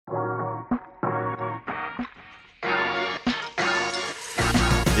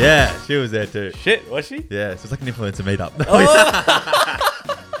Yeah, she was there too. Shit, was she? Yeah, so it's like an influencer meetup.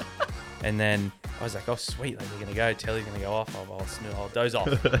 And then I was like, oh, sweet. Like, we're going to go. Telly's going to go off. I'll doze off.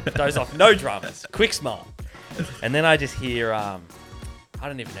 Doze off. No dramas. Quick smile. And then I just hear, I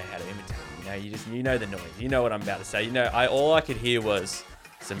don't even know how to imitate it. You know the noise. You know what I'm about to say. All I could hear was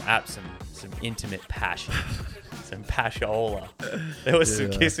some intimate passion. Some pashola. There was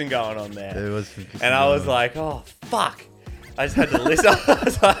some kissing going on there. There was some kissing and I was like, oh, fuck. I just had to listen.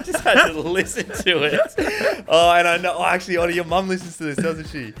 I just had to listen to it. Oh, and I know. Oh, actually, Ottie, your mum listens to this, doesn't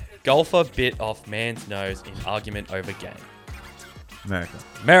she? Golfer bit off man's nose in argument over game.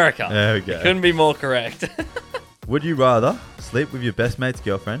 America. There we go. Couldn't be more correct. Would you rather sleep with your best mate's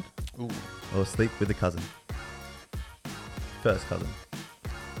girlfriend Ooh. or sleep with a cousin? First cousin.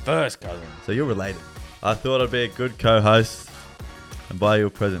 First cousin. So you're related. I thought I'd be a good co-host and buy you a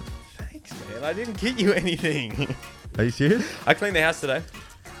present. Thanks, man. I didn't get you anything. Are you serious? I cleaned the house today.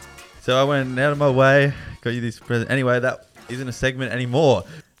 So I went out of my way, got you this present. Anyway, that isn't a segment anymore.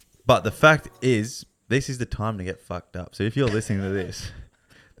 But the fact is, this is the time to get fucked up. So if you're listening to this,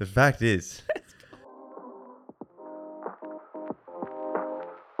 the fact is...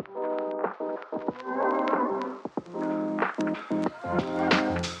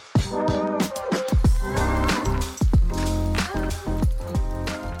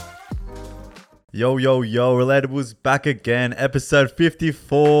 Yo, Relatables back again. Episode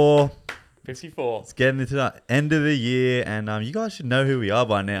 54. 54. It's getting into the end of the year, and you guys should know who we are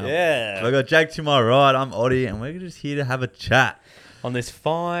by now. Yeah. So I got Jack to my right. I'm Ottie, and we're just here to have a chat. On this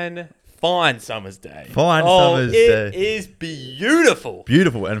fine summer's day. Summer's day. It is beautiful.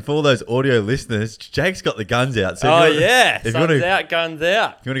 Beautiful. And for all those audio listeners, Jake's got the guns out. So Sun's if out, guns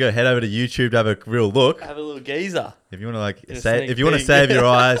out. you want to go head over to YouTube to have a real look. Have a little geezer. If you want to Just save your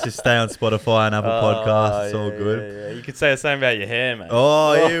eyes, just stay on Spotify and Apple Podcasts. It's all good. Yeah. You could say the same about your hair, mate.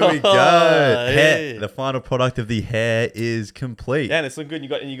 Oh, here we go. Hair. Yeah. The final product of the hair is complete. Yeah, and it's looking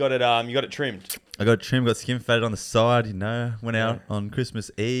good. You got it trimmed. I got trimmed, got skin faded on the side, went out on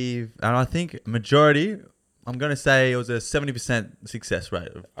Christmas Eve. And I think majority, I'm going to say it was a 70% success rate.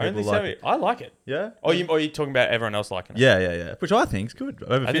 Of I don't people think like 70. it. I like it. Yeah? Or you talking about everyone else liking it? Yeah. Which I think is good.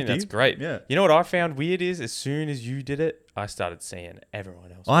 Over 50. I think that's great. Yeah. You know what I found weird is as soon as you did it, I started seeing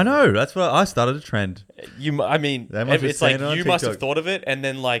everyone else. I know. That's what I started a trend. They must have seen it on you must have TikTok. thought of it, and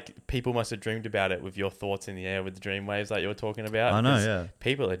then like people must have dreamed about it with your thoughts in the air with the dream waves like you were talking about. I know, 'Cause yeah.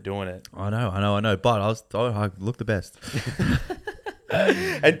 People are doing it. I know. But I looked the best.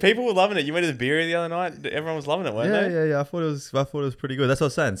 And people were loving it. You went to the beer the other night. Everyone was loving it, weren't they? Yeah. I thought it was pretty good. That's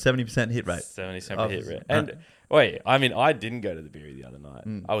what I was saying. 70% hit rate. 70% hit rate. And wait, I didn't go to the beer the other night.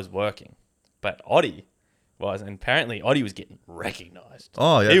 I was working, but Ottie was, and apparently Ottie was getting recognised.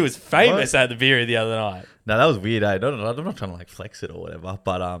 Oh yeah, he was famous at the beer the other night. No, that was weird. I'm not trying to like flex it or whatever,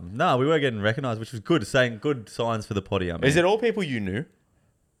 but no, we were getting recognised, which was good. Saying good signs for the potty. Is it all people you knew?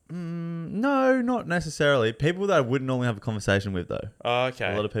 No, not necessarily. People that I wouldn't normally have a conversation with, though. Oh,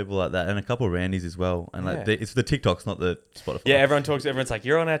 okay. A lot of people like that, and a couple of Randys as well. And like, Yeah. it's the TikToks, not the Spotify. Yeah, everyone's like,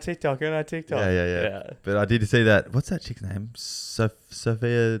 you're on our TikTok, Yeah. But I did see that. What's that chick's name?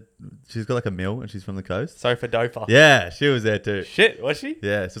 Sophia. She's got like a mill, and she's from the coast. Sofa Dopa. Yeah, she was there too. Shit, was she?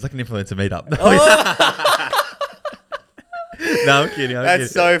 Yeah, so it's like an influencer meetup. Oh. No, I'm kidding.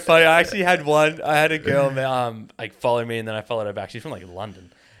 That's so funny. I actually had a girl like follow me, and then I followed her back. She's from like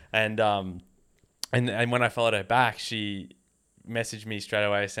London. And when I followed her back, she messaged me straight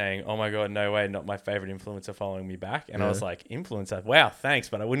away saying, "Oh my god, no way, not my favorite influencer following me back." And I was like, "Influencer? Wow, thanks,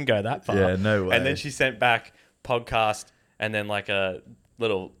 but I wouldn't go that far." Yeah, no way. And then she sent back podcast, and then like a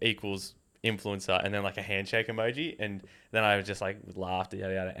little equals influencer, and then like a handshake emoji, and then I was just like laughed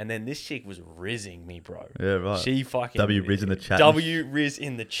yada yada. And then this chick was rizzing me, bro. Yeah, right. She fucking W-Riz in the chat. W-Riz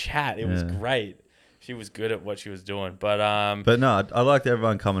in the chat. It was great. She was good at what she was doing, but no, I liked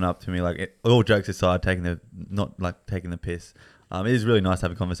everyone coming up to me, like all jokes aside, taking the piss. It is really nice to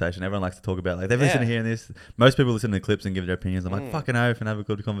have a conversation. Everyone likes to talk about, like, they've listened to hearing this. Most people listen to clips and give their opinions. I'm like, fucking oath, and have a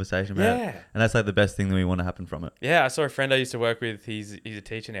good conversation about it. And that's like the best thing that we want to happen from it. Yeah, I saw a friend I used to work with. He's a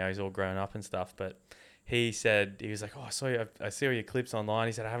teacher now. He's all grown up and stuff, but he said, he was like, "Oh, I see all your clips online."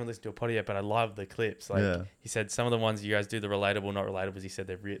 He said, "I haven't listened to a potty yet, but I love the clips." Like he said, some of the ones you guys do, the relatable, not relatables. He said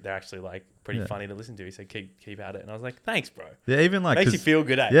they're actually like pretty funny to listen to. He said, keep at it, and I was like, "Thanks, bro." Yeah, even like makes you feel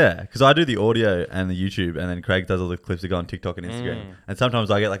good, eh? Yeah, because I do the audio and the YouTube, and then Craig does all the clips that go on TikTok and Instagram. And sometimes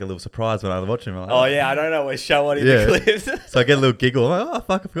I get like a little surprise when I watch him. I'm like, oh yeah, I don't always show what he the clips. So I get a little giggle. I'm like, "Oh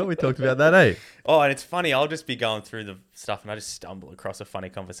fuck, I forgot we talked about that, eh?" Oh, and it's funny. I'll just be going through the stuff, and I just stumble across a funny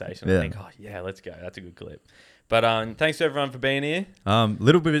conversation. And think, "Oh yeah, let's go. That's a good clip." But thanks to everyone for being here. There's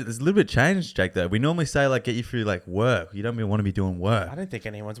a little bit changed, Jake. Though we normally say like get you through like work. You don't even want to be doing work. I don't think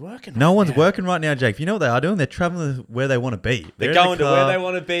anyone's working. No one's working right now, Jake. You know what they are doing? They're traveling where they want to be. They're going to where they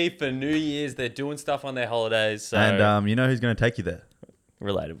want to be for New Year's. They're doing stuff on their holidays. So. And you know who's going to take you there?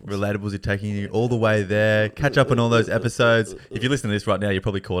 Relatables are taking you all the way there. Catch up on all those episodes. If you listen to this right now, you're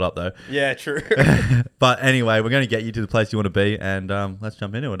probably caught up though. Yeah, true. But anyway, we're going to get you to the place you want to be, and let's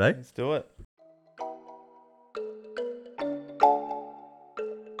jump into it, eh? Let's do it.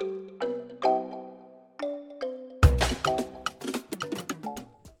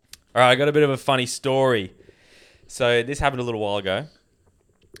 All right, I got a bit of a funny story. So this happened a little while ago.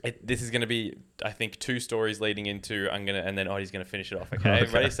 This is going to be, I think, 2 stories leading into and then Ottie's going to finish it off. Okay,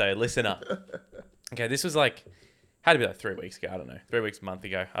 ready? So listen up. Okay, this was had to be 3 weeks ago. I don't know, 3 weeks, a month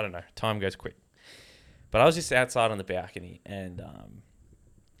ago. I don't know. Time goes quick. But I was just outside on the balcony and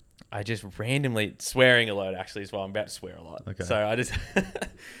I just randomly swearing alert actually as well. I'm about to swear a lot. Okay. So I just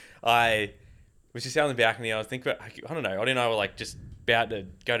I was just out on the balcony. I was thinking about, I don't know. Oddie and I were just about to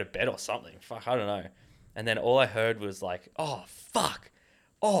go to bed or something. Fuck, I don't know. And then all I heard was oh, fuck.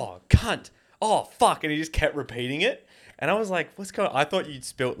 Oh, cunt. Oh, fuck. And he just kept repeating it. And I was like, what's going on? I thought you'd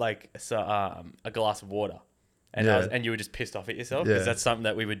spilt a glass of water. And and you were just pissed off at yourself because that's something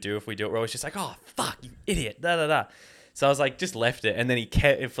that we would do if we do it. We're always just oh, fuck, you idiot. Da, da, da. So I was just left it. And then he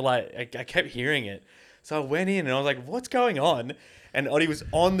kept it I kept hearing it. So I went in and I was like, what's going on? And Ottie was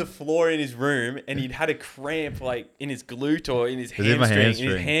on the floor in his room and he'd had a cramp in his glute or in his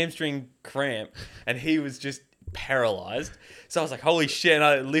hamstring cramp. And he was just paralyzed. So I was like, holy shit. And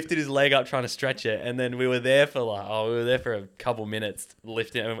I lifted his leg up trying to stretch it. And then we were there for a couple minutes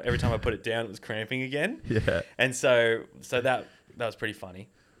lifting it. Every time I put it down, it was cramping again. Yeah. And so that was pretty funny.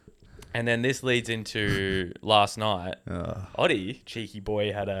 And then this leads into last night. Ottie, cheeky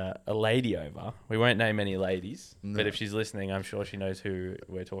boy, had a lady over. We won't name any ladies, but if she's listening, I'm sure she knows who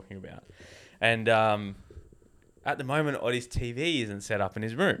we're talking about. And at the moment, Ottie's TV isn't set up in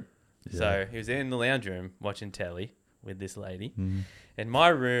his room. Yeah. So he was in the lounge room watching telly with this lady. Mm. And my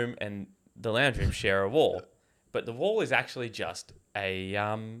room and the lounge room share a wall. But the wall is actually just a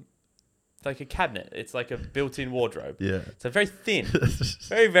cabinet. It's like a built-in wardrobe. Yeah. So very thin.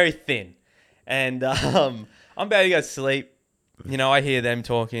 Very, very thin. And I'm about to go to sleep. You know, I hear them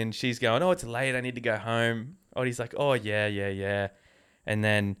talking. She's going, oh, it's late. I need to go home. Ottie's like, oh, yeah. And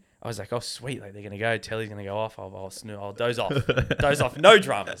then I was like, oh, sweet. They're going to go. Telly's going to go off. I'll doze off. Doze off. No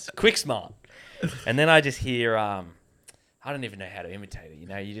dramas. Quick smart. And then I just hear, I don't even know how to imitate it. You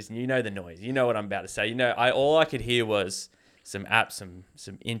know, you know the noise. You know what I'm about to say. You know, all I could hear was some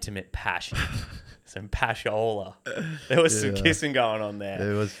intimate passion, some passiola. There was some kissing going on there.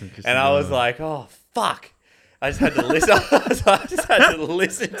 There was some kissing. And I was like, oh, fuck. I just had to listen. I just had to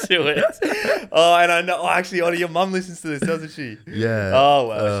listen to it. Oh, and I know. Oh, actually, Ottie, your mum listens to this, doesn't she? Yeah. Oh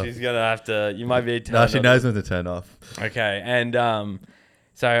well, she's gonna have to. You might be. No, she knows when to turn off. Okay, and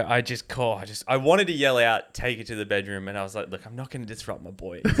so I wanted to yell out, take it to the bedroom, and I was like, look, I'm not going to disrupt my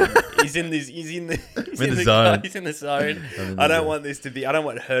boy. He's in the zone. He's in the zone. I don't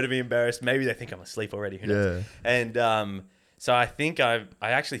want her to be embarrassed. Maybe they think I'm asleep already. Who knows? And so I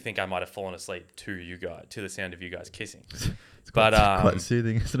actually think I might have fallen asleep to you guys, to the sound of you guys kissing. It's quite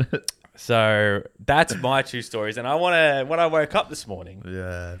soothing, isn't it? So that's my 2 stories. And when I woke up this morning,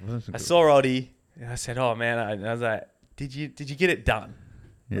 I saw Ottie and I said, oh man, I was like, did you get it done?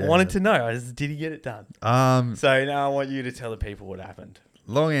 Yeah. I wanted to know, did he get it done? So now I want you to tell the people what happened.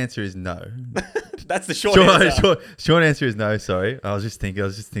 Long answer is no. That's the short answer. Short answer is no, sorry. I was just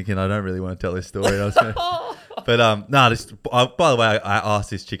thinking I don't really want to tell this story. But by the way, I asked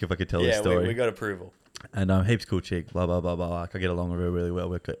this chick if I could tell this story. We got approval. And heaps cool chick, blah, blah, blah, blah. I get along with her really well.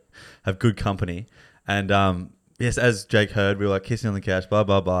 We have good company. And yes, as Jake heard, we were kissing on the couch, blah,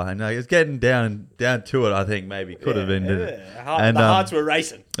 blah, blah. And it was getting down to it, I think, maybe. Could have been. Yeah. The hearts were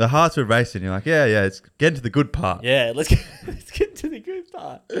racing. The hearts were racing. You're like, yeah, it's getting to the good part. Yeah, let's get to the good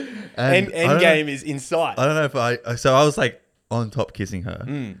part. And end game is in sight. I don't know if I was on top kissing her.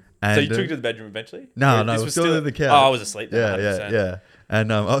 Mm. And, so you took her to the bedroom eventually? No, we were still in the couch. Oh, I was asleep there. Yeah.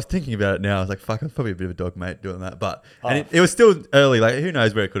 And I was thinking about it now. I was like, fuck, I'm probably a bit of a dog mate doing that. But it was still early. Who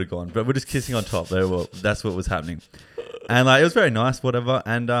knows where it could have gone. But we're just kissing on top. That's what was happening. And it was very nice, whatever.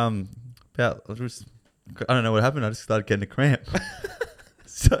 And I don't know what happened. I just started getting a cramp.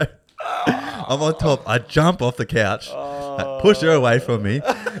 So I'm on top. I jump off the couch. I push her away from me.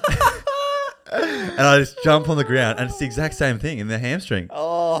 And I just jump on the ground, and it's the exact same thing in the hamstring.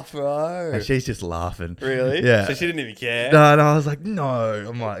 Oh, bro. And she's just laughing. Really? Yeah. So she didn't even care? No, I was like, no.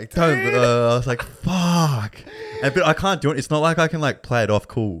 I'm like, don't. I was like, fuck. But I can't do it. It's not like I can like play it off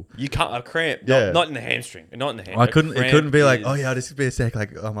cool. You can't a cramp. Yeah. Not in the hamstring. Not in the hamstring. I couldn't. It couldn't be like, oh yeah, this could be a sec.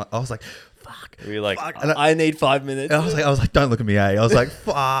 Like, I was like, fuck. We were like, fuck. I need 5 minutes. And I was like, don't look at me, eh? I was like,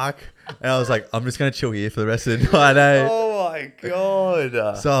 fuck. And I was like, I'm just gonna chill here for the rest of the night, eh? Oh my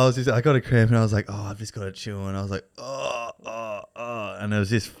god. So I got a cramp, and I was like, oh, I've just got to chill, and I was like, and it was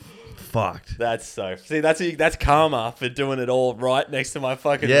just fucked. That's that's karma for doing it all right next to my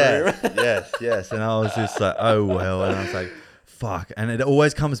fucking room. yes. And I was just like, oh well, and I was like, fuck. And it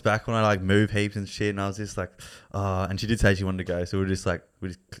always comes back when I like move heaps and shit, and I was just like, and she did say she wanted to go, so we just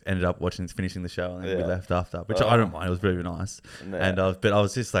ended up finishing the show, and then we left after, which I don't mind. It was very nice. And but I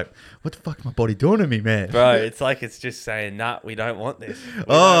was just like, what the fuck is my body doing to me, man? Bro, it's like it's just saying, nah, we don't want this.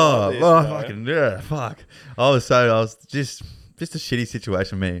 Fucking yeah, fuck. I was just a shitty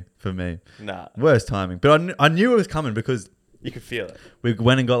situation for me. Nah. Worst timing. But I knew it was coming because you could feel it. we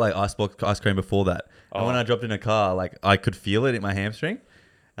went and got like ice cream before that. And when I dropped in a car, like I could feel it in my hamstring.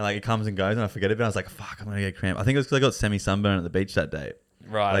 And like it comes and goes and I forget it. But I was like, fuck, I'm going to get cramp. I think it was because I got semi-sunburn at the beach that day.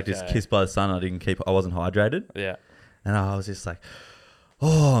 Right. Like just kissed by the sun. I wasn't hydrated. Yeah. And I was just like,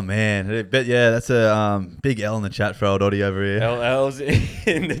 oh man. But yeah, that's a big L in the chat for old Ottie over here. L's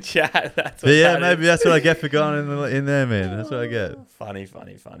in the chat. That's what but yeah, maybe that's what I get for going in there, man. That's what I get. Funny.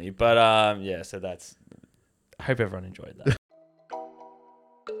 But yeah, so that's. I hope everyone enjoyed that.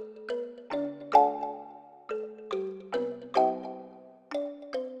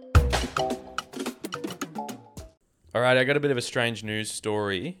 All right, I got a bit of a strange news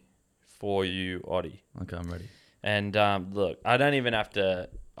story for you, Ottie. Okay, I'm ready. And look, I don't even have to.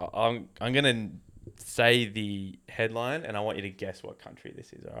 I'm gonna say the headline, and I want you to guess what country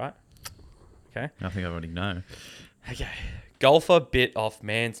this is. All right? Okay. I think I already know. Okay. Golfer bit off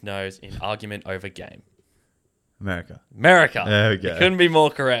man's nose in argument over game. America. There we go. You couldn't be more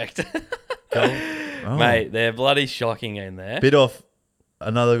correct. Oh. Mate, they're bloody shocking in there. Bit off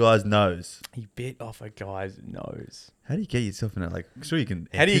another guy's nose. He bit off a guy's nose. How do you get yourself in it? Like, sure you can.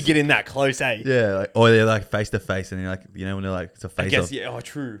 How do you get in that close, eh? Yeah, like, or they're like face to face, and you're like, when they're like, it's a face I guess, off. yeah,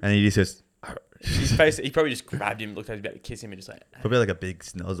 true. And he just His face, he probably just grabbed him, looked like he was about to kiss him, and just like. probably like a big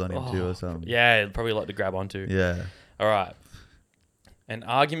snoz on him too or something. Yeah, probably a lot to grab onto. Yeah. All right. An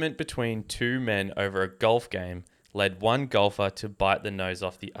argument between two men over a golf game led one golfer to bite the nose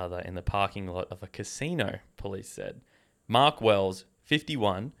off the other in the parking lot of a casino, police said. Mark Wells,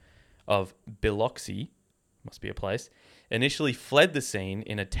 51, of Biloxi, must be a place, initially fled the scene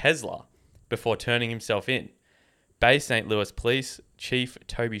in a Tesla before turning himself in. Bay St. Louis Police Chief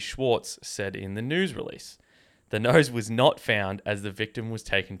Toby Schwartz said in the news release. The nose was not found as the victim was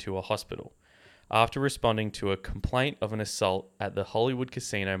taken to a hospital. After responding to a complaint of an assault at the Hollywood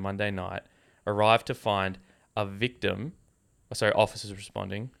Casino Monday night, arrived to find officers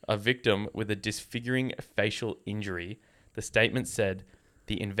responding, a victim with a disfiguring facial injury. The statement said,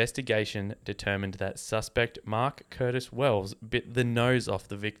 the investigation determined that suspect Mark Curtis Wells bit the nose off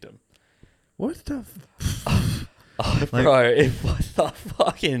the victim. What the? Bro, if what the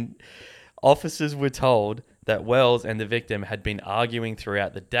fucking officers were told that Wells and the victim had been arguing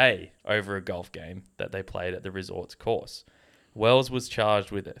throughout the day over a golf game that they played at the resort's course. Wells was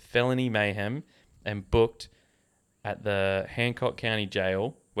charged with felony mayhem and booked at the Hancock County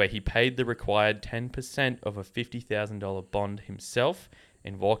Jail, where he paid the required 10% of a $50,000 bond himself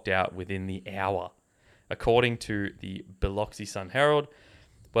and walked out within the hour. According to the Biloxi Sun-Herald,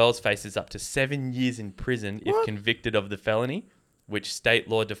 Wells faces up to 7 years in prison if convicted of the felony, which state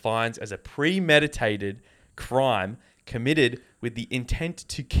law defines as a premeditated crime committed with the intent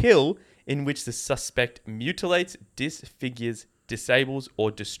to kill, in which the suspect mutilates, disfigures, disables,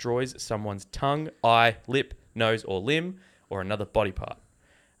 or destroys someone's tongue, eye, lip, nose, or limb, or another body part.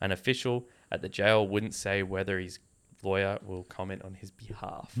 An official at the jail wouldn't say whether his lawyer will comment on his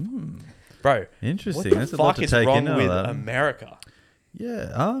behalf. Bro, Interesting. what That's the a lot fuck to is take wrong in with that. America?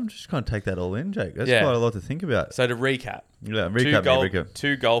 Yeah, I'm just going to take that all in, Jake. That's Yeah. quite a lot to think about. So to recap, Yeah, recap.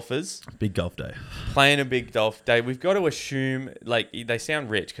 two golfers Big golf day. playing a big golf day. We've got to assume, like, they sound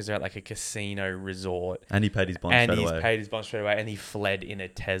rich because they're at like a casino resort. And he paid his bond And straight he's away. paid his bond straight away, and he fled in a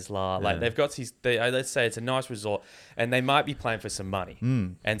Tesla. Yeah. Like, they've got these. Let's say it's a nice resort, and they might be playing for some money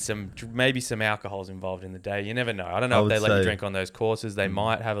and maybe some alcohol's involved in the day. You never know. I don't know if they let you drink on those courses. They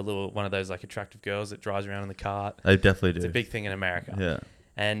might have one of those like attractive girls that drives around in the cart. They definitely do. It's a big thing in America. Yeah.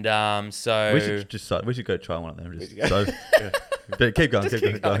 And so we should go try one of them. But keep going.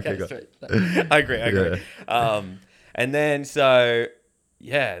 Keep going. Sweet. I agree. And then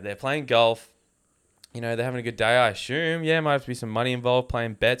they're playing golf. You know, they're having a good day, I assume. Yeah, might have to be some money involved,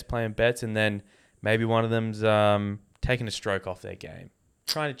 playing bets, and then maybe one of them's taking a stroke off their game.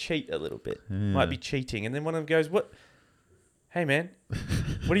 trying to cheat a little bit. Might be cheating. And then one of them goes, "What? Hey man,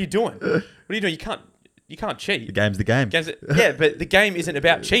 what are you doing? What are you doing? You can't cheat. The game's the game. Yeah, but the game isn't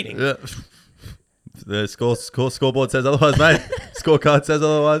about cheating." Yeah. The scoreboard says otherwise, mate. Scorecard says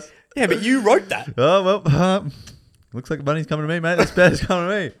otherwise. Yeah, but you wrote that. Oh well, looks like the money's coming to me, mate. This bet's coming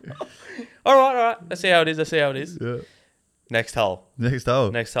to me. All right. Let's see how it is. Yeah. Next hole.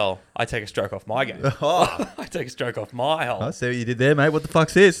 I take a stroke off my game. Oh. I take a stroke off my hole. I see what you did there, mate. What the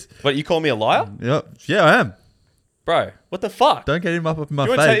fuck's this? What, you call me a liar? Yeah, I am. Bro, what the fuck? Don't get him up in my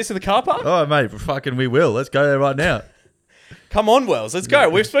You face. want to take this to the car park? Oh, mate, fucking we will. Let's go there right now. Come on, Wells. Let's go.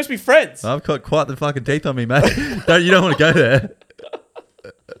 We're supposed to be friends. I've got quite the fucking teeth on me, mate. You don't want to go there.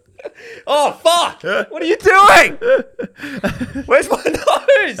 Oh, fuck. What are you doing? Where's my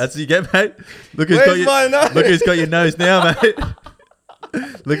nose? That's what you get, mate. Look who's my nose? Look who's got your nose now, mate.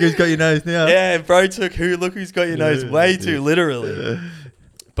 Look who's got your nose now. Yeah, bro took look who's got your nose way too literally.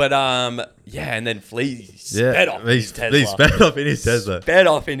 But, yeah, and then Flea sped off in his Tesla. He sped off in his Tesla. Sped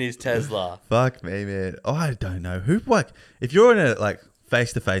off in his Tesla. Fuck me, man. Oh, I don't know. If you're in a,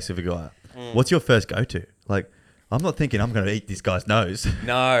 face-to-face with a guy, what's your first go-to? I'm not thinking I'm going to eat this guy's nose.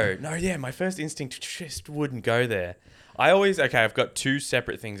 No, yeah, my first instinct just wouldn't go there. I've got two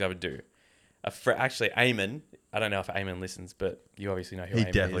separate things I would do. Actually, Eamon, I don't know if Eamon listens, but you obviously know who Eamon is.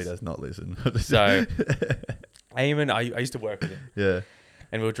 He definitely does not listen. So, Eamon, I used to work with him. Yeah.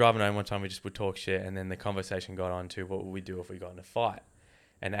 And we were driving home one time, we just would talk shit, and then the conversation got on to what would we do if we got in a fight.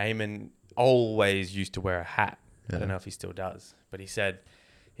 And Eamon always used to wear a hat. Yeah. I don't know if he still does, but he's like,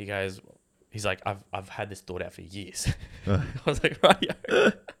 I've had this thought out for years. I was like,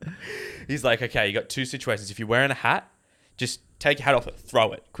 right. He's like, okay, you got two situations. If you're wearing a hat, just take your hat off and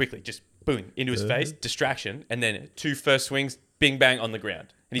throw it quickly. Just boom, into his face, distraction. And then two first swings, bing, bang on the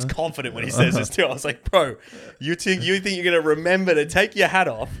ground. And he's confident when he says this too. I was like, bro, you think you're going to remember to take your hat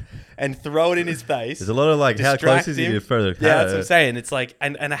off and throw it in his face? There's a lot of how close is he to throw the hat? Yeah, that's what I'm saying. It's like,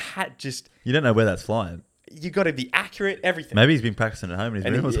 and a hat just... You don't know where that's flying. You got to be accurate, everything. Maybe he's been practicing at home in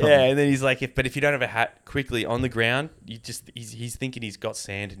his room or something. Yeah, and then he's like, if you don't have a hat quickly on the ground, he's thinking he's got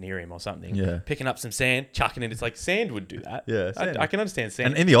sand near him or something. Yeah. Picking up some sand, chucking it. It's like sand would do that. Yeah. I can understand sand.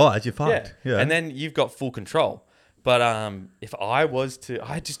 And in the eyes, you're fucked. Yeah. And then you've got full control. But if I was to,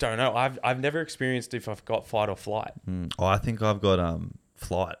 I just don't know. I've never experienced if I've got fight or flight. Oh, I think I've got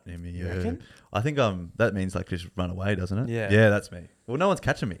flight in me. You reckon? I think that means just run away, doesn't it? Yeah. Yeah, that's me. Well, no one's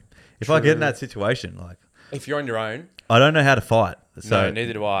catching me. If True. I get in that situation, if you're on your own, I don't know how to fight. So, no,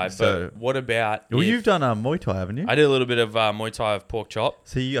 neither do I. But what about? Well, you've done Muay Thai, haven't you? I did a little bit of Muay Thai of pork chop.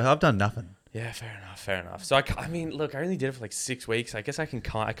 See, I've done nothing. Yeah, fair enough. So I mean, look, I only did it for 6 weeks. I guess I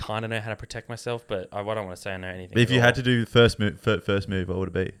kind of know how to protect myself, but I don't want to say I know anything. But if you had to do the first move, what would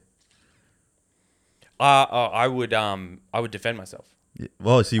it be? I would defend myself. Yeah.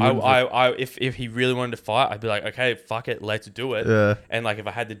 Well, so you wouldn't. If he really wanted to fight, I'd be like, okay, fuck it, let's do it. Yeah. And if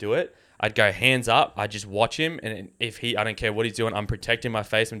I had to do it, I'd go hands up. I'd just watch him, and I don't care what he's doing. I'm protecting my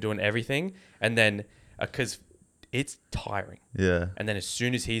face. I'm doing everything, and then because it's tiring. Yeah. And then as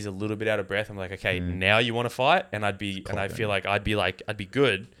soon as he's a little bit out of breath, I'm like, okay, now you want to fight, and I feel like I'd be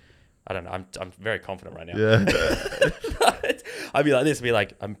good. I don't know. I'm very confident right now. Yeah. I'd be like this. I'd be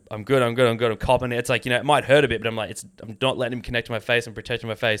like, I'm good. I'm copping it. It's like, it might hurt a bit, but I'm not letting him connect to my face. I'm protecting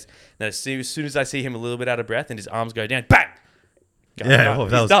my face. And then as soon as I see him a little bit out of breath and his arms go down, bang.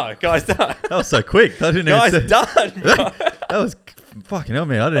 Guy's done. That was so quick. I didn't Guy's even see done, bro. That was fucking hell,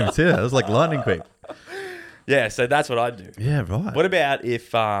 man. I didn't even see that. It was like lightning quick. Yeah, so that's what I'd do. Yeah, right. What about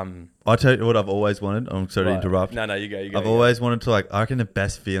if I'll tell you what I've always wanted. I'm sorry to interrupt. No, you go. I've always wanted to I reckon the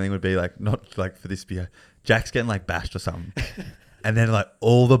best feeling would be not for this to be Jack's getting bashed or something. And then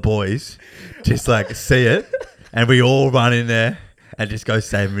all the boys just see it and we all run in there and just go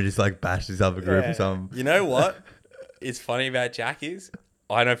save him and just bash this other group or something. You know what? It's funny about Jack is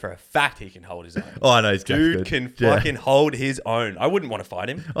I know for a fact he can hold his own. Oh, I know. Dude can fucking hold his own. I wouldn't want to fight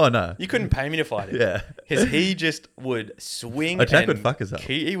him. Oh, no. You couldn't pay me to fight him. Yeah. Because he just would swing. Jack would fuck us up.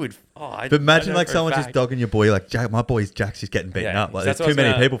 He would. But imagine someone just dogging your boy Jack. My boy's Jack's just getting beaten up. There's too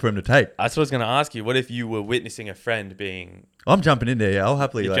many people for him to take. That's what I was going to ask you. What if you were witnessing a friend being... I'm jumping in there. Yeah, I'll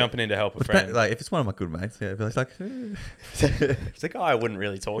happily... You're jumping in to help a friend. If it's one of my good mates, yeah, I'd be like... It's a guy I wouldn't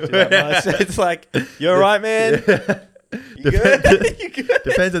really talk to that much. It's like, you all right, man? Yeah. You good? You good?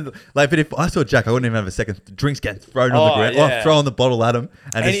 Depends on but if I saw Jack, I wouldn't even have a second. Drinks getting thrown on the ground. Yeah. Or throwing the bottle at him.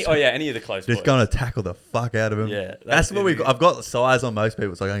 And any of the close boys. Just going to tackle the fuck out of him. Yeah, that's what I've got size on most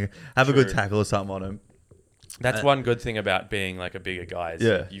people, so I can have a good tackle or something on him. That's one good thing about being a bigger guy.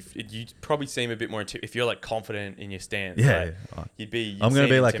 Is you probably seem a bit more if you're confident in your stance. Yeah, you'd be. I'm going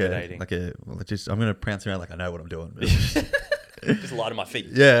to be intimidating. I'm going to prance around I know what I'm doing. Just lie to my feet.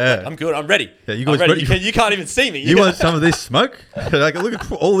 Yeah, Like, I'm good. I'm ready. Yeah, I'm ready. You can't even see me. You want some of this smoke? Like, look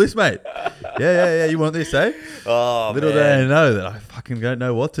at all this, mate. Yeah. You want this, eh? Oh, Little man. do they know that I fucking don't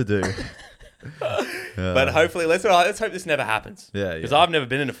know what to do. But hopefully, let's hope this never happens. Yeah. Because I've never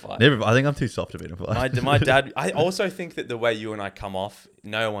been in a fight. Never. I think I'm too soft to be in a fight. My dad. I also think that the way you and I come off,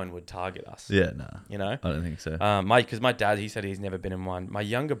 no one would target us. Yeah, nah. You know. I don't think so. Because my dad, he said he's never been in one. My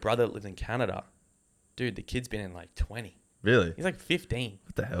younger brother lives in Canada. Dude, the kid's been in like 20. Really? He's like 15.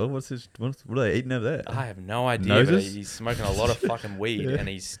 What the hell? What are they eating over there? I have no idea. But Noses? he's smoking a lot of fucking weed, and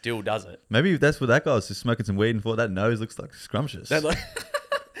he still does it. Maybe that's what that guy was, just smoking some weed and thought that nose looks like scrumptious.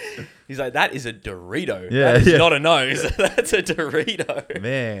 He's like, that is a Dorito. Yeah, that is yeah. not a nose. That's a Dorito.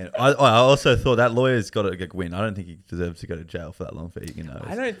 Man, I also thought that lawyer's got to win. I don't think he deserves to go to jail for that long for eating a nose.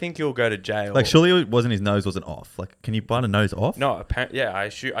 I don't think he'll go to jail. Like, surely it wasn't his nose wasn't off. Like, can you bite a nose off? No, apparently, yeah. I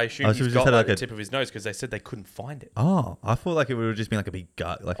assume so he's he got had like like the a- tip of his nose because they said they couldn't find it. Oh, I thought like it would have just been like a big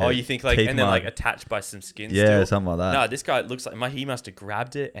gut. Like, Oh, a you think like, teeth and then mark. like attached by some skin. Yeah, still? something like that. No, this guy looks like he must have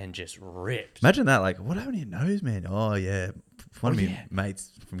grabbed it and just ripped. Imagine that. Like, what happened to your nose, man? Oh yeah, one of my mates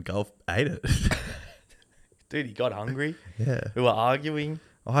from golf ate it. Dude, he got hungry. Yeah, We were arguing.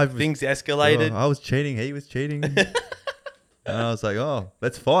 Things Things escalated. I was cheating. He was cheating. And I was like, oh,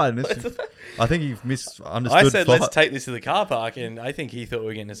 that's fine. I think you've misunderstood. I said, fight. let's take this to the car park, and I think he thought we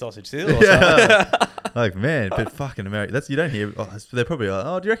were getting a sausage sizzle or something. Yeah. Like, man, but fucking America. You don't hear. Oh, they're probably like,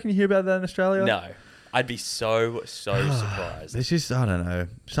 oh, do you reckon you hear about that in Australia? No, I'd be so surprised. It's just, I don't know,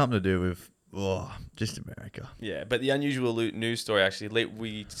 something to do with, just America. Yeah, but the unusual news story, actually,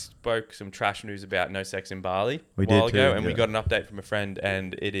 we spoke some trash news about no sex in Bali We a while did ago, too, and we yeah. got an update from a friend,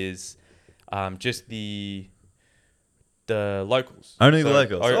 and it is just the locals. Only the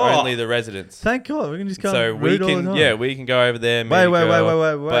locals. Only the residents. Thank God, we can just come. So we rude all the can, time. we can go over there. Wait.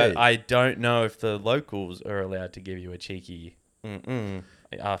 But I don't know if the locals are allowed to give you a cheeky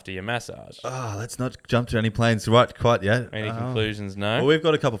after your massage. Let's not jump to any planes right quite yet. Any conclusions? No. Well, we've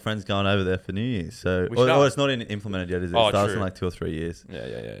got a couple of friends going over there for New Year's, so We should ask. it's not implemented yet, is it? Oh, It starts true. in like 2 or 3 years.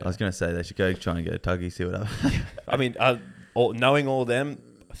 Yeah. I was gonna say they should go try and get a tuggy, see what happens. I mean, knowing all them,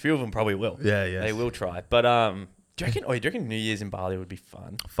 a few of them probably will. Yeah. They will try. But do you reckon New Year's in Bali would be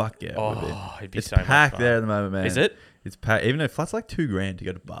fun? Fuck yeah. it would be. It'd be It's so much packed fun. there at the moment, man. Is it? It's packed. Even though flights like $2,000 to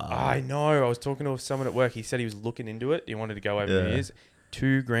go to Bali. I know. I was talking to someone at work. He said he was looking into it. He wanted to go over Yeah. New Year's.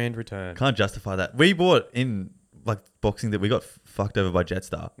 $2,000 return. Can't justify that. We bought in like Boxing that we got fucked over by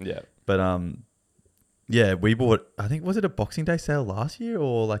Jetstar. Yeah. But yeah, we bought. I think was it a Boxing Day sale last year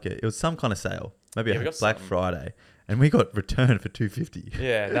or like it was some kind of sale, maybe Yeah, we a got Black something. Friday, and we got returned for $250.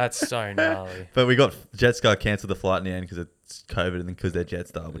 Yeah, that's so gnarly. But we got Jetstar cancelled the flight in the end because it's COVID and because they're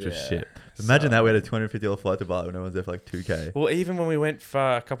Jetstar, which was Yeah. shit. Imagine So- that we had a $250 flight to Bali when everyone's there for like $2,000. Well, even when we went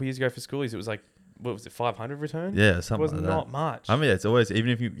for a couple of years ago for schoolies, it was like, what was it, 500 return? Yeah, It something was like not that. much. I mean, it's always even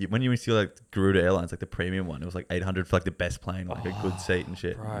if when you see like Garuda Airlines, like the premium one, it was like 800 for like the best plane, like a good seat and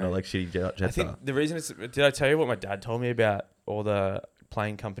shit, bro. not like shitty Jetstar. I think the reason did I tell you what my dad told me about all the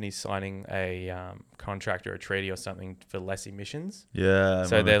plane companies signing a contract or a treaty or something for less emissions? Yeah.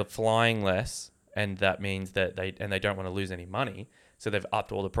 So they're flying less, and that means that they don't want to lose any money. So they've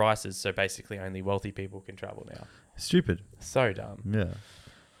upped all the prices. So basically, only wealthy people can travel now. stupid. So dumb. Yeah.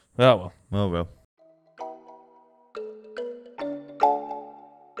 Oh well. Well.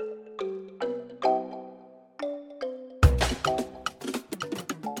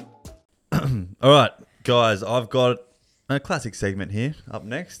 All right, guys, I've got a classic segment here up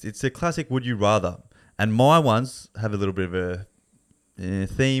next. It's a classic Would You Rather. And my ones have a little bit of a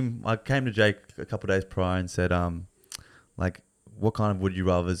theme. I came to Jake a couple of days prior and said, like, what kind of Would You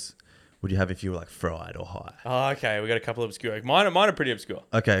Rathers would you have if you were like fried or high? Oh, okay. We got a couple of obscure. Mine are pretty obscure.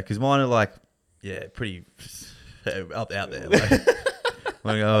 Okay, because mine are like, pretty out there.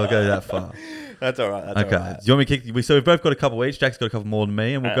 Like, I'll go that far. That's all right. Okay. Do you want me to kick? So we've both got a couple each. Jack's got a couple more than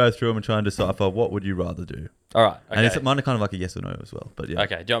me, and we'll go through them and try and decipher what would you rather do. All right. Okay. And it's mine are kind of like a yes or no as well. But yeah.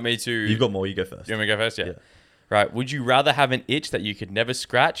 Okay. Do you want me to? You've got more. You go first. Do you want me to go first? Yeah. Yeah. Right. Would you rather have an itch that you could never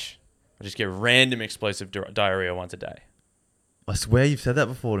scratch, or just get random explosive diarrhea once a day? I swear you've said that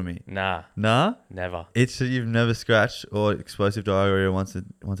before to me. Nah. Nah. Never. It's that you've never scratched or explosive diarrhea once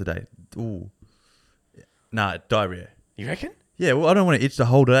a day. Ooh. Nah, diarrhea. You reckon? Yeah. Well, I don't want to itch the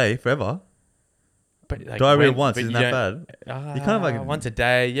whole day forever. But like Diarrhea once but isn't you that don't- bad. You kind of like once a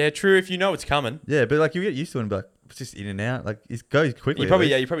day. Yeah, true. If you know it's coming, Yeah, but like you get used to it and be like it's just in and out. Like it goes quickly. you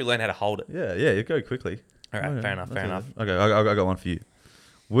probably learn how to hold it. Yeah, it go quickly. All right. Okay, Fair enough. that's Fair all enough. right. Okay, I got one for you.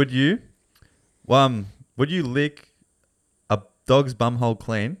 Would you lick a dog's bumhole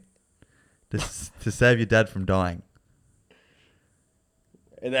clean to save your dad from dying?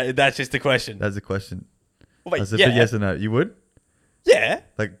 That's just the question. That's the question. Wait, That's a yeah. big yes or no. You would? Yeah.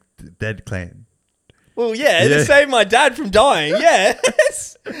 Like dead clean. Well, yeah, Yeah. to save my dad from dying.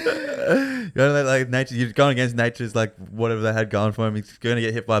 Yes. You know, like nature, you're going against nature's like whatever they had going for him. He's going to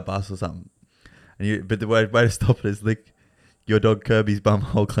get hit by a bus or something. But the way to stop it is lick your dog Kirby's bum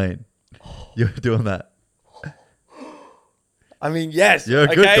hole clean. You're doing that. I mean, yes. You're a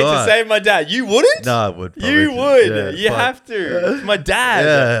good guy. To save my dad. You wouldn't? No, I would. You would. Yeah, you have to. It's my dad.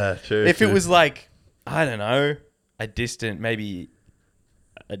 Yeah, true. If it was like, I don't know, a distant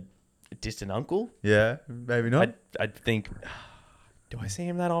uncle. Yeah, maybe not. I'd think, do I see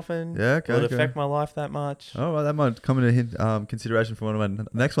him that often? Yeah, okay. Will it affect my life that much? Oh, well, that might come into consideration for one of my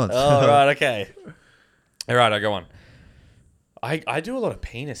next ones. Oh, right, okay. All right, I'll go on. I do a lot of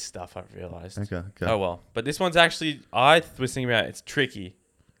penis stuff, I've realised. Okay. Oh, well. But this one's actually, I was thinking about, it's tricky.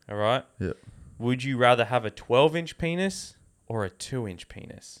 All right? Yeah. Would you rather have a 12-inch penis or a 2-inch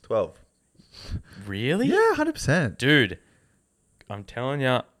penis? 12. Really? Yeah, 100%. Dude, I'm telling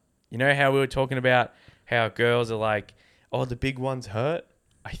you, you know how we were talking about how girls are like, oh, the big ones hurt?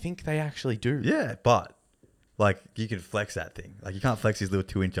 I think they actually do. Yeah, but like you can flex that thing. Like you can't flex his little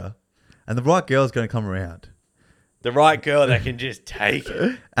 2-incher. And the right girl's going to come around. The right girl that can just take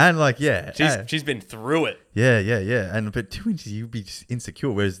it. And like, yeah. She's been through it. Yeah. And but 2 inches, you'd be just insecure.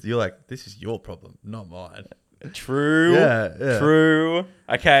 Whereas you're like, this is your problem, not mine. True. Yeah. True.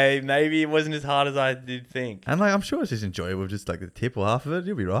 Okay, maybe it wasn't as hard as I did think. And like, I'm sure it's just enjoyable, just like the tip or half of it.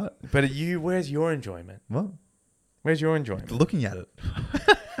 You'll be right. But where's your enjoyment? What? Where's your enjoyment? Looking at it.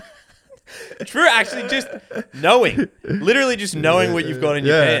 True, actually, just knowing. Literally just knowing what you've got in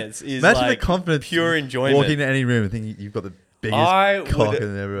your pants is Imagine like the confidence pure enjoyment. walking into any room and thinking you've got the biggest cock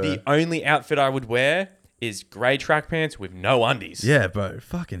in everywhere. The only outfit I would wear is grey track pants with no undies. Yeah, bro.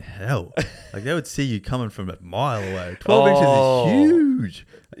 Fucking hell. Like, they would see you coming from a mile away. 12 inches is huge.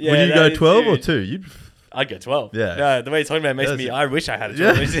 Yeah, would you go 12 or 2? I'd go 12. Yeah. No, the way you're talking about it makes me, I wish I had a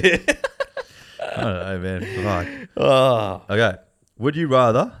 12 inch. I don't know, man. Fuck. Oh. Okay. Would you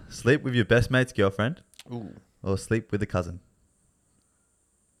rather sleep with your best mate's girlfriend or sleep with a cousin?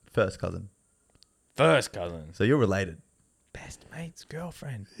 First cousin. First cousin. So you're related. Best mate's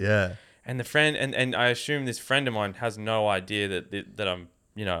girlfriend. Yeah. And the friend, and I assume this friend of mine has no idea that I'm,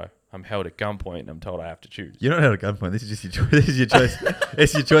 I'm held at gunpoint and I'm told I have to choose. You're not held at gunpoint. This is just your choice. This is your choice.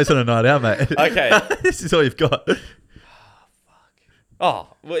 It's your choice on a night out, mate. Okay. This is all you've got. Oh,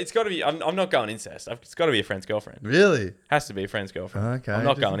 well, it's got to be, I'm not going incest. It's got to be a friend's girlfriend. Really? Has to be a friend's girlfriend. Okay. I'm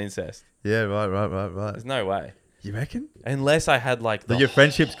not going incest. Yeah, right. There's no way. You reckon? Unless I had like Your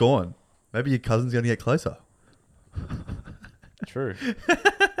friendship's gone. Maybe your cousin's going to get closer. True.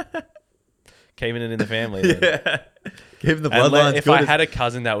 Keeping it in the family. Then. Yeah. Keeping the bloodlines if good. I had a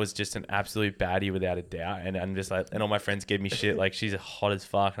cousin that was just an absolute baddie without a doubt, and I'm just like, and all my friends give me shit like she's hot as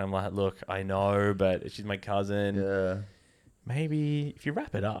fuck, and I'm like, look, I know, but she's my cousin. Yeah. Maybe if you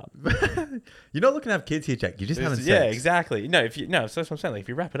wrap it up. You're not looking to have kids here, Jack. You're just having sex. Yeah, exactly. No, so that's what I'm saying. Like, if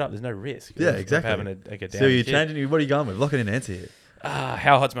you wrap it up, there's no risk. Yeah, exactly. Having a So you're changing. What are you going with? Lock it in an answer here.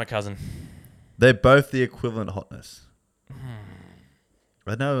 How hot's my cousin? They're both the equivalent hotness.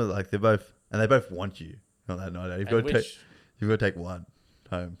 I know, like they both want you on that night. You've got to take one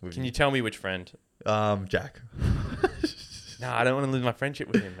home. Can you tell me which friend? Jack. No, I don't want to lose my friendship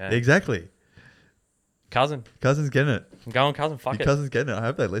with him, man. Exactly. Cousin. Cousin's getting it. I'm going cousin. Fuck Your it. cousin's getting it. I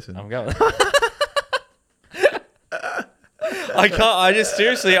hope they listen. I'm going. I can't. I just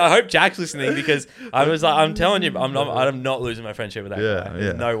seriously. I hope Jack's listening because I'm telling you, I'm not losing my friendship with that guy.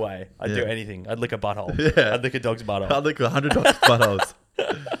 There's no way. I'd do anything. I'd lick a butthole. Yeah. I'd lick a dog's butthole. I'd lick 100 dogs' buttholes.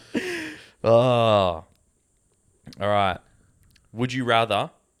 Oh. All right. Would you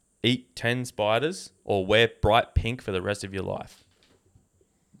rather eat 10 spiders or wear bright pink for the rest of your life?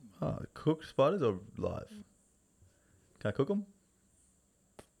 Cooked spiders or live? Can I cook them?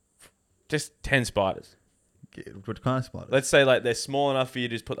 Just 10 spiders. What kind of spiders? Let's say like they're small enough for you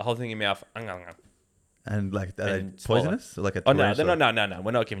to just put the whole thing in your mouth. And like, are they And swallow. poisonous? Or like a Oh no, tarantula? no.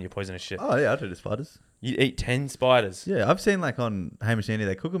 We're not giving you poisonous shit. Oh yeah, I do the spiders. You eat 10 spiders. Yeah, I've seen like on Hamish and Andy,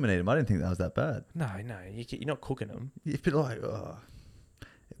 they cook them and eat them. I didn't think that was that bad. No, you're not cooking them. It's a bit like,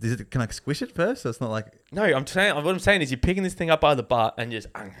 can I squish it first? So it's not like No, what I'm saying is you're picking this thing up by the butt and just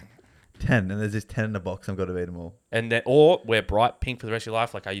 10, and there's just 10 in a box. I've got to eat them all. and then or wear bright pink for the rest of your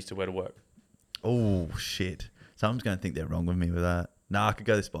life, like I used to wear to work. Oh shit! Someone's going to think they're wrong with me with that. Nah, I could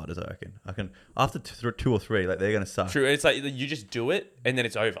go the spiders. I reckon I can after 2 or 3. Like they're going to suck. True, it's like you just do it and then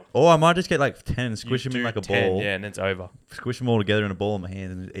it's over. Or I might just get like 10 and squish You them in do like a 10, ball. yeah, and then it's over. Squish them all together in a ball in my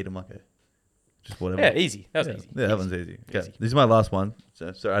hand and just eat them like just whatever. Yeah, easy. That was easy. Yeah, that one's easy. Okay, Easy. this is my last one.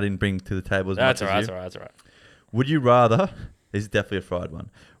 So I didn't bring to the table as That's much all right. as That's you. all right. That's all right. Would you rather? This is definitely a fried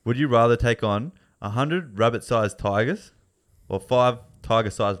one. Would you rather take on 100 rabbit-sized tigers or 5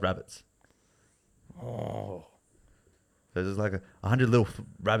 tiger-sized rabbits. Oh. So there's like 100 little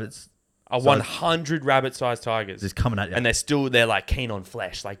rabbits. 100 rabbit-sized tigers. Just coming at you. And they're like keen on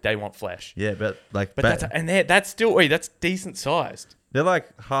flesh. Like they want flesh. Yeah, but like... But that's decent sized. They're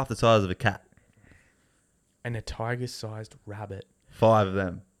like half the size of a cat. And a tiger-sized rabbit. 5 of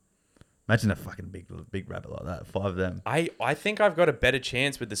them. Imagine a fucking big rabbit like that. 5 of them. I think I've got a better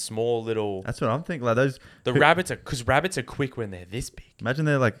chance with the small little... That's what I'm thinking. Like those... Because rabbits are quick when they're this big. Imagine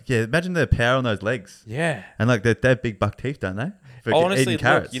imagine their power on those legs. Yeah. And like they have big buck teeth, don't they? Honestly,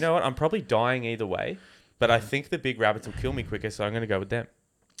 look, you know what? I'm probably dying either way, but I think the big rabbits will kill me quicker, so I'm going to go with them.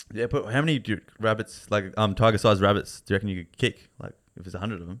 Yeah, but how many tiger-sized rabbits do you reckon you could kick? Like if there's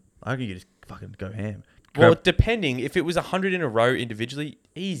 100 of them, I reckon you just fucking go ham. Well, depending. If it was 100 in a row individually,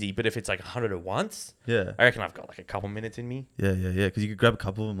 easy. But if it's like 100 at once, yeah, I reckon I've got like a couple minutes in me. Yeah. Because you could grab a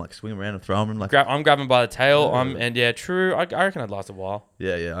couple of them, like swing around and throw them. Like I'm grabbing by the tail. True. I reckon I'd last a while.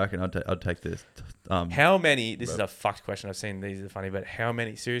 Yeah. I reckon I'd take this. How many? This is a fucked question. I've seen these are funny, but how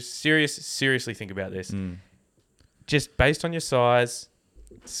many? Seriously, think about this. Just based on your size,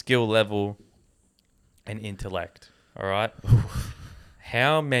 skill level, and intellect. All right.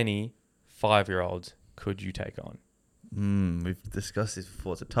 How many 5-year-olds could you take on? We've discussed this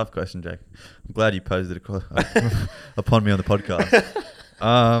before. It's a tough question, Jake. I'm glad you posed it upon me on the podcast.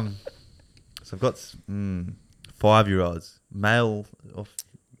 So I've got 5-year-olds, male.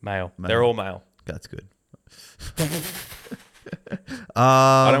 Male. They're all male. That's good.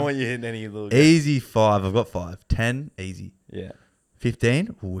 I don't want you hitting any little guys. Easy 5. I've got 5. 10, easy. Yeah.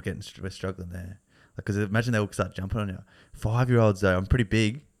 15, we're struggling there. Because imagine they all start jumping on you. 5-year-olds though, I'm pretty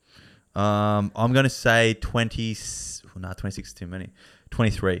big. I'm going to say 20. No, 26 is too many.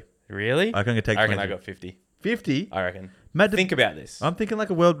 23. Really? I reckon I got 50. 50? I reckon. Mad Think about this. I'm thinking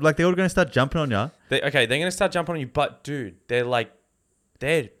like a world, like they're all going to start jumping on you. They're going to start jumping on you, but dude, they're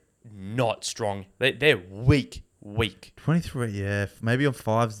not strong. They're weak. 23, yeah. Maybe on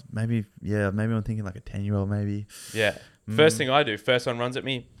 5s, maybe I'm thinking like a 10-year-old maybe. Yeah. First thing I do, first one runs at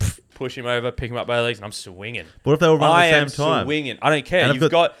me, push him over, pick him up by the legs, and I'm swinging. What if they all run at the same time? I am swinging. I don't care.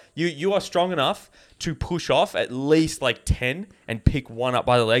 You are strong enough to push off at least like 10 and pick one up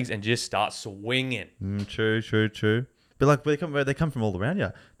by the legs and just start swinging. True. But like they come from all around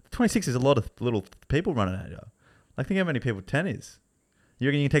you. 26 is a lot of little people running at you. Like think how many people 10 is. You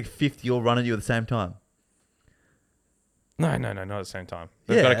reckon you can take 50 all running at you at the same time? No, not at the same time.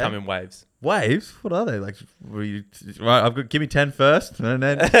 They've got to come in waves. Waves? What are they? Like, give me 10 first, and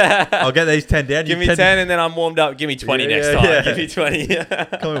then I'll get these 10 down. Give me 10 and then I'm warmed up. Give me 20 next time. Yeah. Give me 20.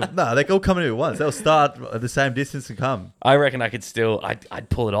 No, they all come in at once. They'll start at the same distance and come. I reckon I could still... I'd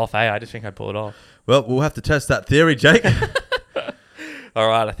pull it off, I just think I'd pull it off. Well, we'll have to test that theory, Jake. All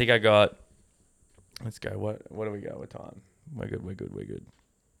right, I think I got... Let's go. What do we go with time? We're good.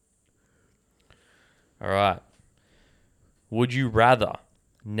 All right. Would you rather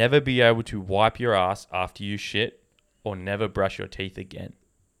never be able to wipe your ass after you shit or never brush your teeth again?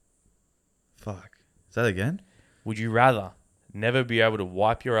 Fuck. Is that again? Would you rather never be able to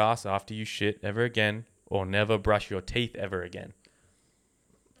wipe your ass after you shit ever again or never brush your teeth ever again?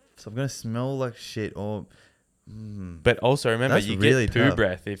 So I'm going to smell like shit or... But also remember, you really get poo tough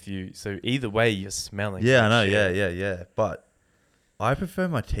breath if you... So either way, you're smelling. Yeah, I know. Shit. Yeah. But I prefer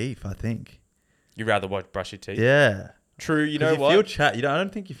my teeth, I think. You'd rather brush your teeth? Yeah. True, you know what? Feel chat. I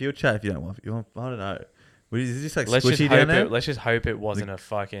don't think you feel chat if you don't want. I don't know. Is this like let's squishy down there? Let's just hope it wasn't a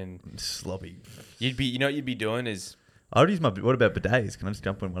fucking sloppy. You know what you'd be doing is. I would use my. What about bidets? Can I just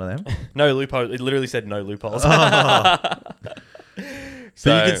jump in one of them? No loophole. It literally said no loopholes. Oh.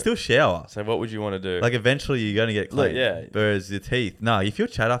 So you can still shower. So what would you want to do? Like eventually you're going to get clean. Look, yeah. Whereas your teeth, no, you feel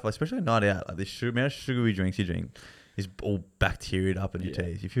chat up, especially a night out. Like the amount of sugary drinks you drink is all bacteriaed up in your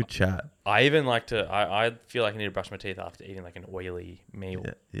teeth. You feel chat. I even like to. I feel like I need to brush my teeth after eating like an oily meal.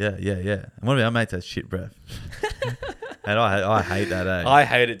 Yeah. And one of our mates has shit breath. And I hate that. I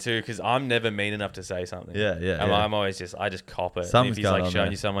hate it too because I'm never mean enough to say something. Yeah. And I'm always I just cop it. Something's if he's like showing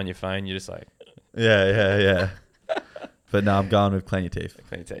there. you something on your phone, you're just like. Yeah. But no, I'm going with clean your teeth.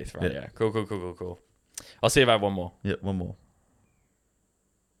 Clean your teeth, right? Yeah. Cool. I'll see if I have one more. Yeah, one more.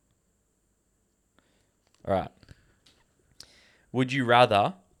 All right. Would you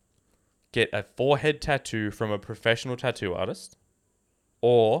rather get a forehead tattoo from a professional tattoo artist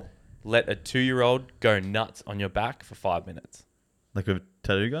or let a 2-year-old go nuts on your back for 5 minutes? Like with a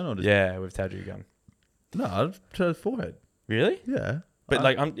tattoo gun or just... Yeah, with a tattoo gun. No, I'd try the forehead. Really? Yeah. But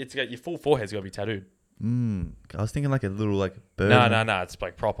it's got your full forehead's got to be tattooed. I was thinking like a little like bird. No, it's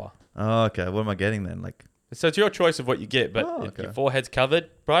like proper. Oh, okay. What am I getting then? Like, so it's your choice of what you get, but if your forehead's covered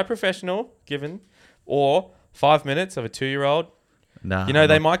by a professional, given, or 5 minutes of a 2-year-old. Nah. You know,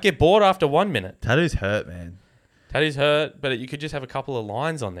 they might get bored after 1 minute. Tattoos hurt, man. Tattoos hurt, but you could just have a couple of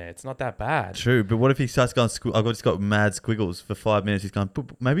lines on there. It's not that bad. True, but what if he starts going, I've just got mad squiggles for 5 minutes. He's going, "Boop,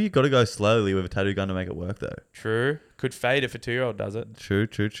 boop." Maybe you've got to go slowly with a tattoo gun to make it work, though. True. Could fade if a 2-year-old does it. True.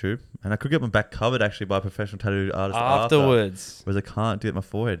 And I could get my back covered, actually, by a professional tattoo artist Afterwards. Whereas I can't do it on my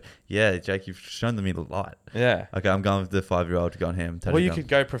forehead. Yeah, Jake, you've shown me the light. Yeah. Okay, I'm going with the 5-year-old to go on him. Or you could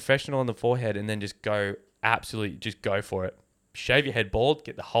go professional on the forehead and then just go just go for it. Shave your head bald,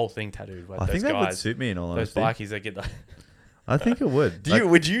 get the whole thing tattooed. Like I think that guys, would suit me in all those honesty. bikies that get the... I think it would.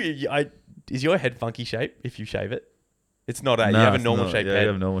 Is your head funky shape if you shave it? It's not you No, have a it's normal not. shaped Yeah, head. you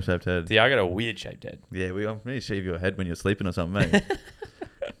have a normal shaped head. See, I got a weird shaped head. Yeah, I'm really shave your head when you're sleeping or something, mate.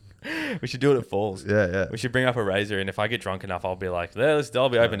 We should do it at Falls. Yeah. We should bring up a razor, and if I get drunk enough, I'll be like, I'll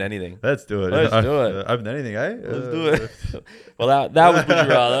be open to anything. Let's do it. Let's do it. Open anything, eh? Let's do it. Well, that was Would You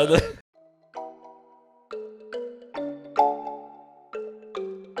Rather.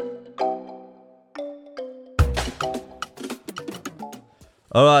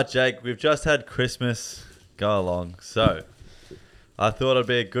 All right, Jake, we've just had Christmas go along, so I thought I'd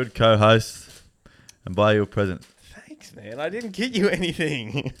be a good co-host and buy you a present. Thanks, man. I didn't get you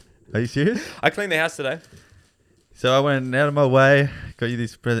anything. Are you serious? I cleaned the house today. So I went out of my way, got you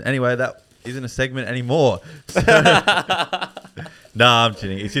this present. Anyway, that isn't a segment anymore. So nah, I'm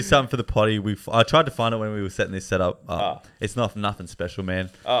kidding. It's just something for the potty. I tried to find it when we were setting this setup up. It's nothing special, man.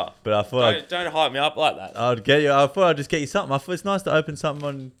 But I thought don't hype me up like that. I'd get you. I thought I'd just get you something. I thought it's nice to open something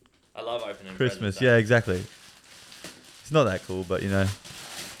on I love opening Christmas. presents, Yeah, exactly. It's not that cool, but you know.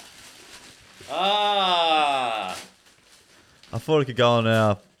 Ah. I thought it could go on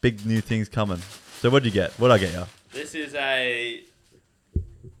our big new things coming. So what'd you get? What'd I get you? This is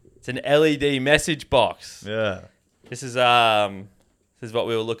it's an LED message box. Yeah. This is what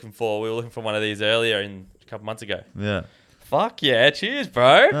we were looking for. We were looking for one of these earlier a couple months ago. Yeah. Fuck yeah. Cheers,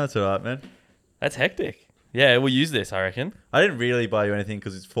 bro. No, that's all right, man. That's hectic. Yeah, we'll use this, I reckon. I didn't really buy you anything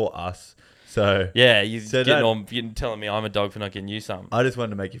because it's for us. So yeah, you're telling me I'm a dog for not getting you something. I just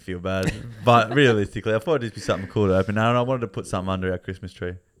wanted to make you feel bad. But realistically, I thought it'd just be something cool to open. And I wanted to put something under our Christmas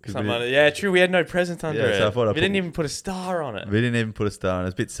tree. Yeah, true. We had no present under it. So I thought we didn't even put a star on it. We didn't even put a star on it.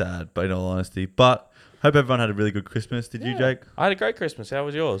 It's a bit sad, but in all honesty. But hope everyone had a really good Christmas. Did you, Jake? I had a great Christmas. How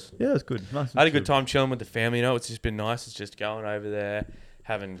was yours? Yeah, it was good. Nice. I had a good time chilling with the family. You know, it's just been nice. It's just going over there,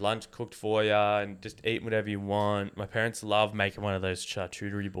 having lunch cooked for you, and just eating whatever you want. My parents love making one of those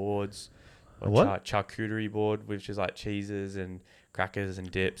charcuterie boards. What? Charcuterie board, which is like cheeses and crackers and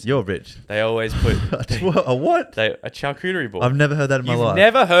dips. You're rich. They always put a what? A charcuterie board. I've never heard that in my life. You've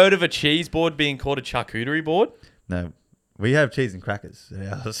never heard of a cheese board being called a charcuterie board? No. We have cheese and crackers in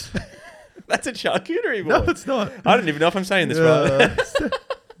ours. That's a charcuterie board. No, it's not. I don't even know if I'm saying this right.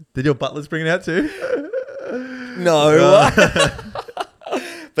 Did your butlers bring it out too? No.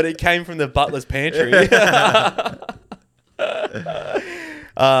 But it came from the butler's pantry.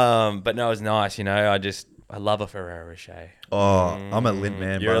 But no, it was nice, you know. I love a Ferrero Rocher. Oh, I'm a lint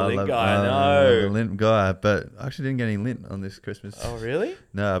man. You're but a lint guy, I'm no. a lint guy, but I actually didn't get any lint on this Christmas. Oh, really?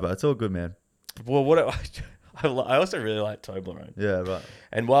 No, but it's all good, man. Well, I also really like Toblerone. Yeah, but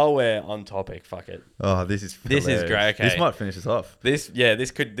And while we're on topic, fuck it. oh, this is This is great. Okay. This might finish us off. This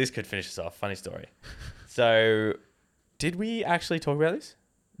could finish us off. Funny story. So, did we actually talk about this?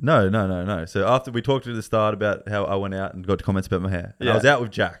 No. So after we talked at the start about how I went out and got comments about my hair, and I Yeah. was out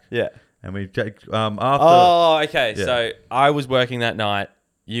with Jack. Yeah. And after. Oh, okay. Yeah. So I was working that night.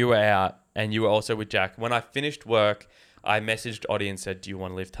 You were out, and you were also with Jack. When I finished work, I messaged Ottie and said, "Do you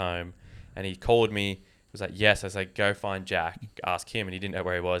want to lift home?" And he called me. He was like, "Yes." I was like, "Go find Jack. Ask him." And he didn't know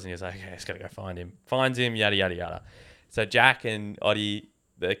where he was, and he was like, "Okay, I just gotta go find him." Finds him, yada yada yada. So Jack and Ottie,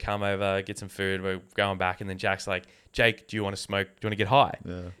 they come over, get some food. We're going back, and then Jack's like, "Jake, do you want to smoke? Do you want to get high?"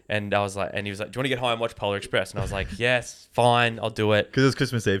 Yeah. And I was like, and he was like, "Do you want to get high and watch Polar Express?" And I was like, "Yes, fine, I'll do it." Because it was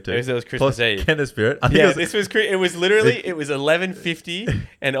Christmas Eve too. It was Christmas Eve. Kinder Spirit. I think Yeah, it was literally, it was 11:50,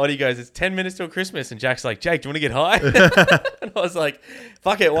 and Ottie goes, "It's 10 minutes till Christmas," and Jack's like, "Jake, do you want to get high?" And I was like,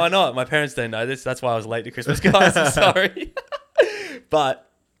 "Fuck it, why not?" My parents don't know this. That's why I was late to Christmas, guys. I'm sorry. But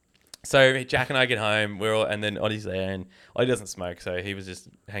so Jack and I get home, and then Ottie's there, and Ottie doesn't smoke, so he was just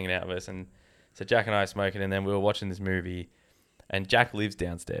hanging out with us, and so Jack and I are smoking, and then we were watching this movie, and Jack lives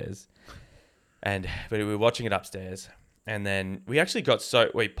downstairs, but we were watching it upstairs. And then we actually got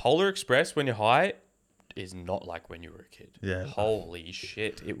Polar Express when you're high is not like when you were a kid. Yeah. Holy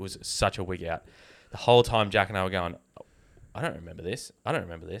shit. It was such a wig out. The whole time Jack and I were going, oh, I don't remember this.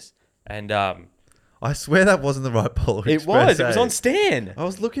 And I swear that wasn't the right Polar Express. it was on Stan. I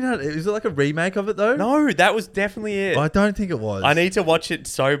was looking at it. Was it like a remake of it though? No, that was definitely it. I don't think it was. I need to watch it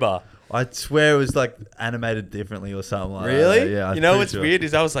sober. I swear it was like animated differently or something like Really? that. Yeah. You know what's weird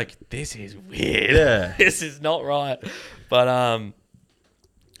is I was like, this is weird. Yeah. This is not right. But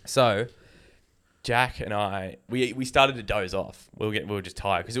so Jack and I, we started to doze off. We were just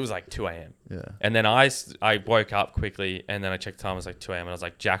tired because it was like 2 a.m. Yeah. And then I woke up quickly and then I checked the time. It was like 2 a.m. and I was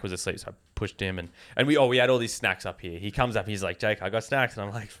like, Jack was asleep, so I pushed him and we had all these snacks up here. He comes up, he's like, Jake, I got snacks, and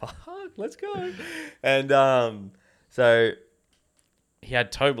I'm like, fuck, let's go. And so he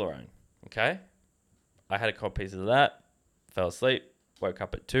had Toblerone. Okay, I had a couple pieces of that. Fell asleep. Woke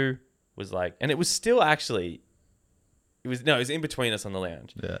up at 2. Was like, and it was still actually, it was in between us on the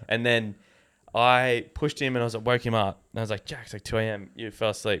lounge. Yeah. And then I pushed him and woke him up. And I was like, Jack, it's like 2 a.m. You fell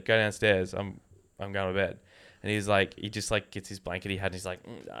asleep. Go downstairs. I'm going to bed. And he's like, he just like gets his blanket he had and he's like,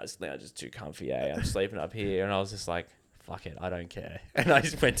 this lounge is too comfy, eh? I'm sleeping up here. And I was just like, fuck it, I don't care. And I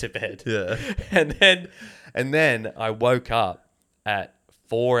just went to bed. Yeah. And then I woke up at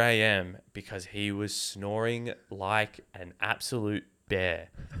 4 a.m. because he was snoring like an absolute bear.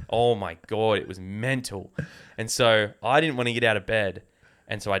 Oh my God, it was mental. And so I didn't want to get out of bed.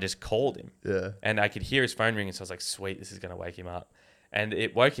 And so I just called him. Yeah. And I could hear his phone ringing. So I was like, sweet, this is going to wake him up. And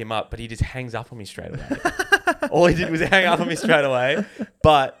it woke him up, but he just hangs up on me straight away. All he did was hang up on me straight away.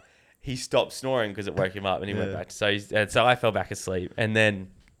 But he stopped snoring because it woke him up and he went back. So I fell back asleep. And then,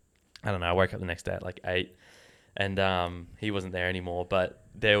 I don't know, I woke up the next day at like 8 and he wasn't there anymore. But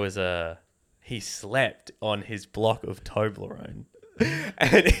there was he slept on his block of Toblerone.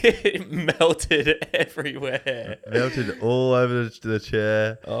 And it melted everywhere. Melted all over the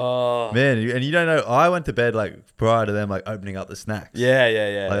chair. Oh man! And you don't know. I went to bed like prior to them like opening up the snacks.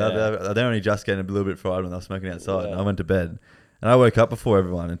 Yeah. Like, they're only just getting a little bit fried when they were smoking outside. And I went to bed, and I woke up before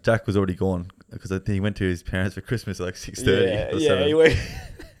everyone. And Jack was already gone because I think he went to his parents for Christmas at like 6:30. Yeah. He went.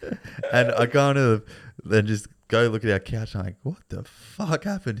 And I go into then just go look at our couch. And I'm like, what the fuck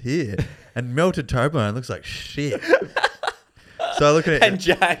happened here? And melted Toblerone looks like shit. So I look at it, and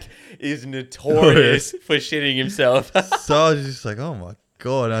Jack is notorious for shitting himself. So I was just like, oh my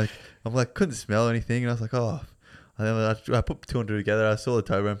God. I'm like, couldn't smell anything. And I was like, oh. And then I put 2 and 2 together. I saw the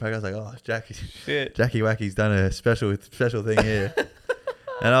Toblerone pack. I was like, oh, Jackie Wacky's done a special thing here.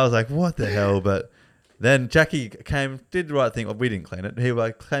 And I was like, what the hell? But then Jackie did the right thing. Well, we didn't clean it. He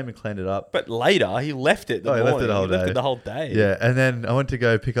came and cleaned it up. But later, he left it the morning. He left it the whole day. Yeah. And then I went to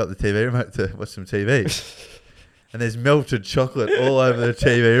go pick up the TV remote to watch some TV. And there's melted chocolate all over the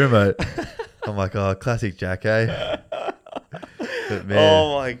TV remote. I'm like, oh, classic Jack, eh? But man.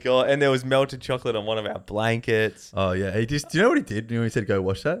 Oh my God. And there was melted chocolate on one of our blankets. Oh yeah. Do you know what he did? You know, he said go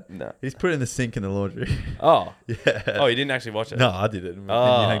wash that? No. He just put it in the sink in the laundry. Oh. Yeah. Oh, you didn't actually watch it? No, I did it.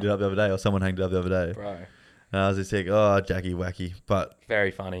 Oh. You hanged it up the other day, or someone hanged it up the other day. Bro. And I was just like, oh, Jackie Wacky. But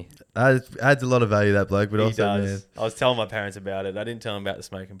very funny. Adds a lot of value, that bloke. But he also, does. man. I was telling my parents about it. I didn't tell them about the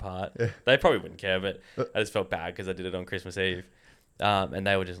smoking part. Yeah. They probably wouldn't care, but I just felt bad because I did it on Christmas Eve. And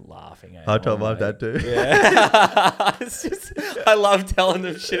they were just laughing. I told my dad too. Yeah. It's just, I love telling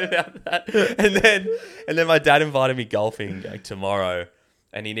them shit about that. And then my dad invited me golfing like tomorrow.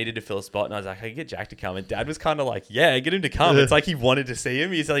 And he needed to fill a spot. And I was like, I can get Jack to come. And Dad was kind of like, yeah, get him to come. It's like he wanted to see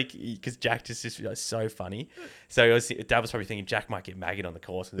him. He's like, because Jack just like, so funny. So Dad was probably thinking Jack might get maggot on the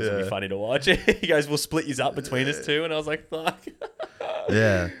course. And this will be funny to watch. He goes, we'll split you up between us two. And I was like, fuck.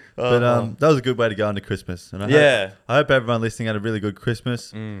 Yeah. But that was a good way to go into Christmas. And I hope everyone listening had a really good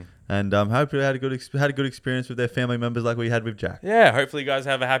Christmas. And hope you had a good experience with their family members like we had with Jack. Yeah. Hopefully you guys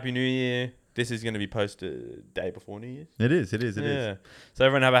have a happy new year. This is going to be posted day before New Year's. It is. Yeah. So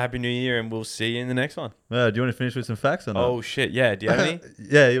everyone have a happy new year and we'll see you in the next one. Do you want to finish with some facts or not? Oh, shit. Yeah. Do you have any?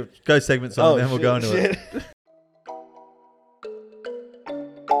 Yeah. Go segments on and then we'll go into it.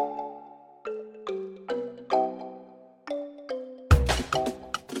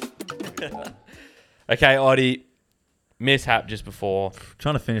 Okay, Ottie. Mishap just before.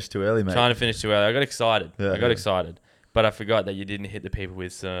 Trying to finish too early, mate. I got excited. Yeah, excited. But I forgot that you didn't hit the people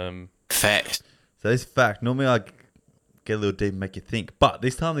with some facts. So this fact, normally I get a little deep and make you think. But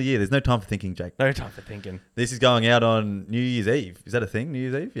this time of the year, there's no time for thinking, Jake. No time for thinking. This is going out on New Year's Eve. Is that a thing? New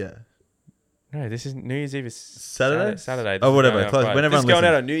Year's Eve? Yeah. No, this is New Year's Eve is Saturday? Saturday. Oh, whatever. Close. When everyone this is going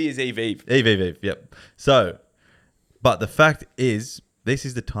out on New Year's Eve. Eve. Yep. So, but the fact is, this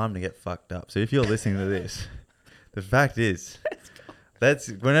is the time to get fucked up. So if you're listening to this, the fact is, that's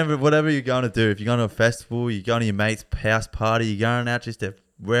whatever you're going to do. If you're going to a festival, you're going to your mate's house party, you're going out just to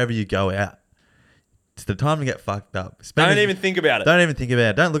wherever you go out. It's the time to get fucked up. Don't even think about it.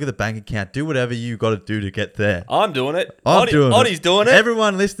 Don't look at the bank account. Do whatever you got to do to get there. I'm doing it. Ottie's doing it.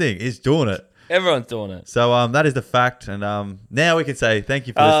 Everyone listening is doing it. Everyone's doing it. So that is the fact. And now we can say thank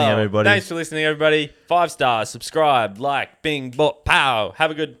you for listening, everybody. Thanks for listening, everybody. 5 stars. Subscribe. Like. Bing. Pow.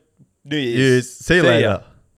 Have a good New Year's. Years. See you later. ya.